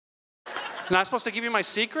Not supposed to give you my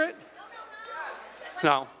secret?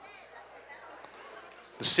 No.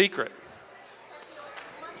 The secret.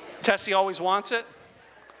 Tessie always wants it.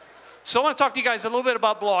 So I want to talk to you guys a little bit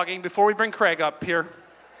about blogging before we bring Craig up here.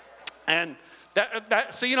 And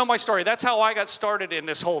so you know my story. That's how I got started in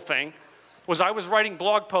this whole thing, was I was writing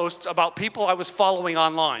blog posts about people I was following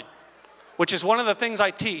online, which is one of the things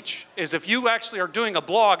I teach, is if you actually are doing a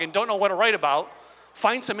blog and don't know what to write about,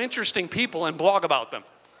 find some interesting people and blog about them.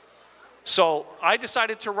 So I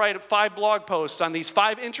decided to write 5 blog posts on these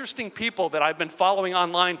 5 interesting people that I've been following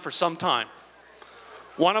online for some time.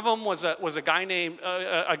 One of them was a guy named,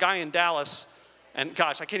 a guy in Dallas, and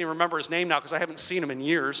gosh, I can't even remember his name now because I haven't seen him in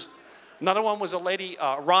years. Another one was a lady,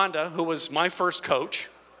 Rhonda, who was my first coach.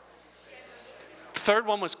 The third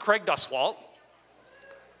one was Craig Duswalt.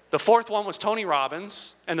 The fourth one was Tony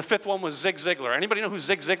Robbins, and the 5th one was Zig Ziglar. Anybody know who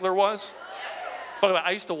Zig Ziglar was? By the way,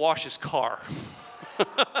 I used to wash his car.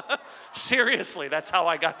 Seriously, that's how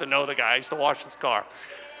I got to know the guy. I used to wash his car.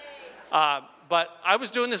 But I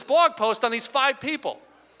was doing this blog post on these 5 people.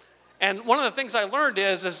 And one of the things I learned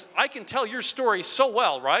is I can tell your story so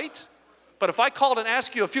well, right? But if I called and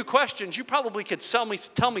asked you a few questions, you probably could tell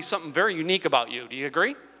me something very unique about you. Do you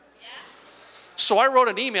agree? Yeah. So I wrote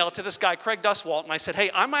an email to this guy, Craig Duswalt, and I said, hey,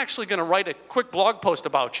 I'm actually going to write a quick blog post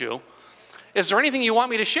about you. Is there anything you want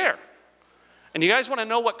me to share? And you guys want to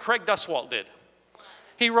know what Craig Duswalt did?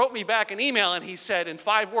 He wrote me back an email, and he said in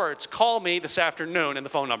 5 words, call me this afternoon, and the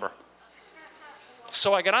phone number.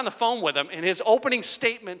 So I got on the phone with him, and his opening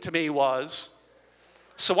statement to me was,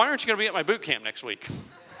 so why aren't you going to be at my boot camp next week?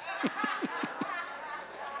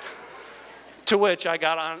 To which I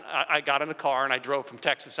got in a car, and I drove from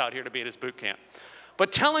Texas out here to be at his boot camp.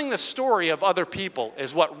 But telling the story of other people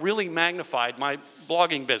is what really magnified my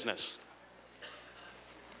blogging business.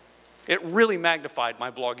 It really magnified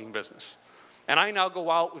my blogging business. And I now go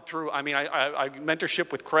out through, I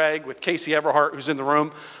mentorship with Craig, with Casey Everhart, who's in the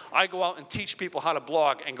room. I go out and teach people how to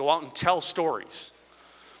blog and go out and tell stories.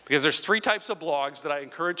 Because there's 3 types of blogs that I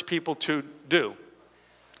encourage people to do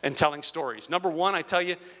in telling stories. Number 1, I tell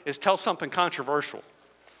you, is tell something controversial.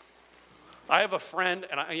 I have a friend,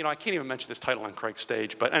 and I can't even mention this title on Craig's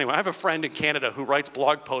stage, but anyway, I have a friend in Canada who writes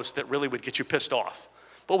blog posts that really would get you pissed off.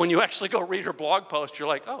 But when you actually go read her blog post, you're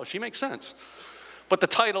like, oh, she makes sense. But the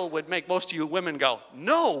title would make most of you women go,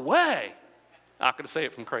 no way. Not going to say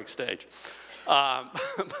it from Craig's stage.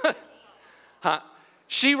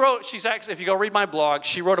 She's actually, if you go read my blog,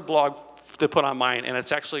 she wrote a blog to put on mine, and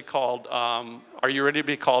it's actually called, Are You Ready to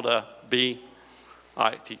Be Called a B?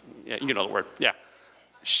 Yeah, you know the word, yeah.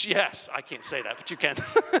 Yes, I can't say that, but you can.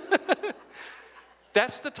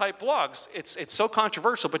 That's the type blogs. It's so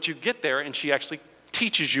controversial, but you get there, and she actually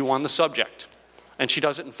teaches you on the subject. And she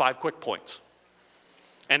does it in 5 quick points.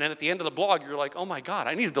 And then at the end of the blog, you're like, oh my God,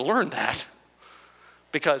 I needed to learn that.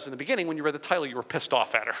 Because in the beginning, when you read the title, you were pissed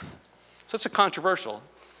off at her. So it's a controversial.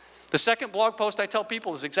 The second blog post I tell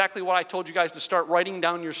people is exactly what I told you guys to start writing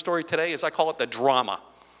down your story today, is I call it the drama.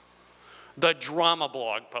 The drama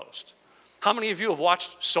blog post. How many of you have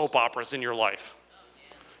watched soap operas in your life?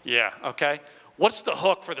 Yeah, okay. What's the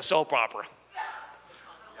hook for the soap opera?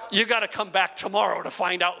 You got to come back tomorrow to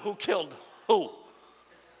find out who killed who.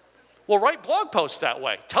 Well, write blog posts that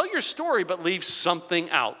way. Tell your story, but leave something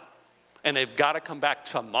out. And they've got to come back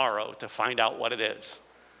tomorrow to find out what it is.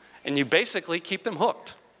 And you basically keep them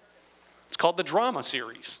hooked. It's called the drama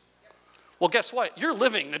series. Well, guess what? You're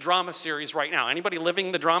living the drama series right now. Anybody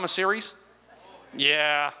living the drama series?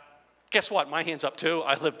 Yeah. Guess what? My hand's up too.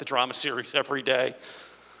 I live the drama series every day.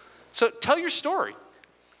 So tell your story.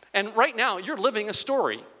 And right now, you're living a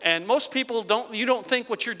story. And most people don't think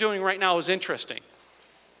what you're doing right now is interesting.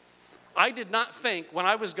 I did not think when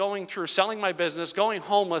I was going through selling my business, going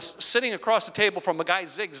homeless, sitting across the table from a guy,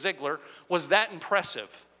 Zig Ziglar, was that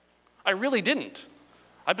impressive. I really didn't.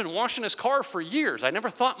 I've been washing his car for years. I never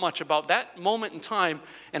thought much about that moment in time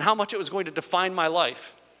and how much it was going to define my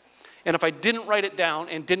life. And if I didn't write it down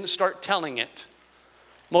and didn't start telling it,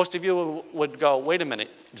 most of you would go, wait a minute,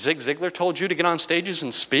 Zig Ziglar told you to get on stages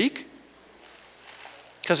and speak?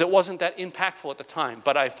 Because it wasn't that impactful at the time,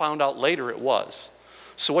 but I found out later it was.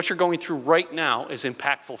 So what you're going through right now is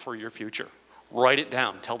impactful for your future. Write it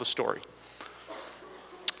down. Tell the story.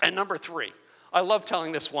 And number 3, I love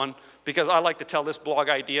telling this one because I like to tell this blog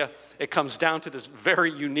idea. It comes down to this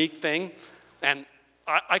very unique thing. And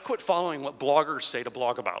I quit following what bloggers say to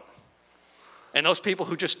blog about. And those people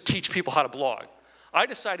who just teach people how to blog. I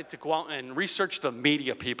decided to go out and research the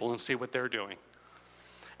media people and see what they're doing.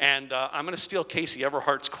 And I'm going to steal Casey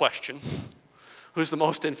Everhart's question. Who's the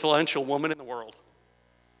most influential woman in the world?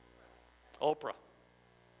 Oprah.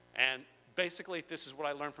 And Basically, this is what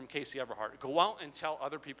I learned from Casey Everhart. Go out and tell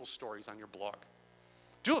other people's stories on your blog.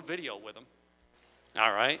 Do a video with them.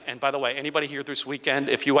 All right, and by the way, anybody here this weekend,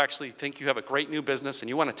 if you actually think you have a great new business and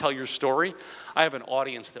you want to tell your story, I have an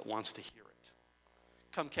audience that wants to hear it.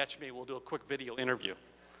 Come catch me, we'll do a quick video interview.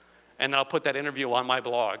 And then I'll put that interview on my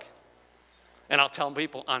blog. And I'll tell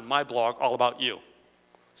people on my blog all about you.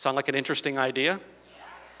 Sound like an interesting idea?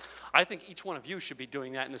 I think each one of you should be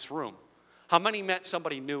doing that in this room. How many met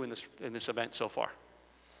somebody new in this event so far?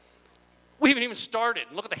 We haven't even started.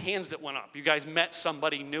 Look at the hands that went up. You guys met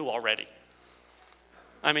somebody new already.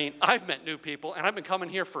 I mean, I've met new people, and I've been coming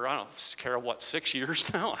here for, I don't know, Kara, what, 6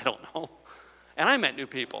 years now? I don't know. And I met new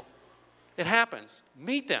people. It happens.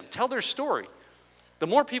 Meet them. Tell their story. The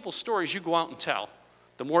more people's stories you go out and tell,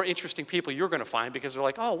 the more interesting people you're going to find because they're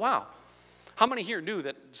like, oh, wow. How many here knew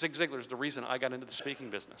that Zig Ziglar is the reason I got into the speaking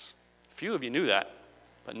business? A few of you knew that,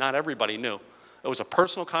 but not everybody knew. It was a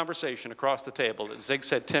personal conversation across the table that Zig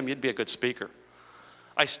said, Tim, you'd be a good speaker.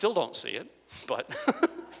 I still don't see it, but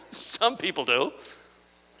some people do.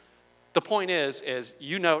 The point is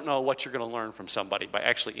you don't know what you're going to learn from somebody by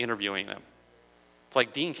actually interviewing them. It's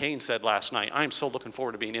like Dean Cain said last night, I'm so looking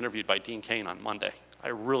forward to being interviewed by Dean Cain on Monday. I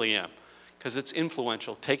really am, because it's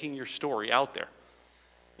influential, taking your story out there.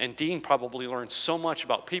 And Dean probably learned so much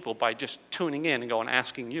about people by just tuning in and going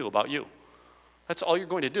asking you about you. That's all you're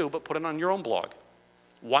going to do, but put it on your own blog.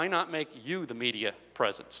 Why not make you the media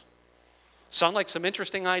presence? Sound like some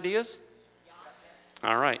interesting ideas?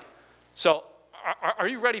 All right. So are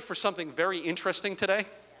you ready for something very interesting today?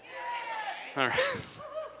 All right.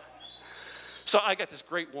 So I got this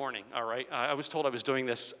great warning, all right? I was told I was doing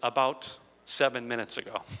this about 7 minutes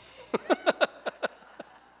ago.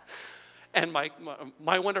 And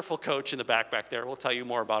my wonderful coach in the back there will tell you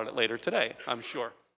more about it later today, I'm sure.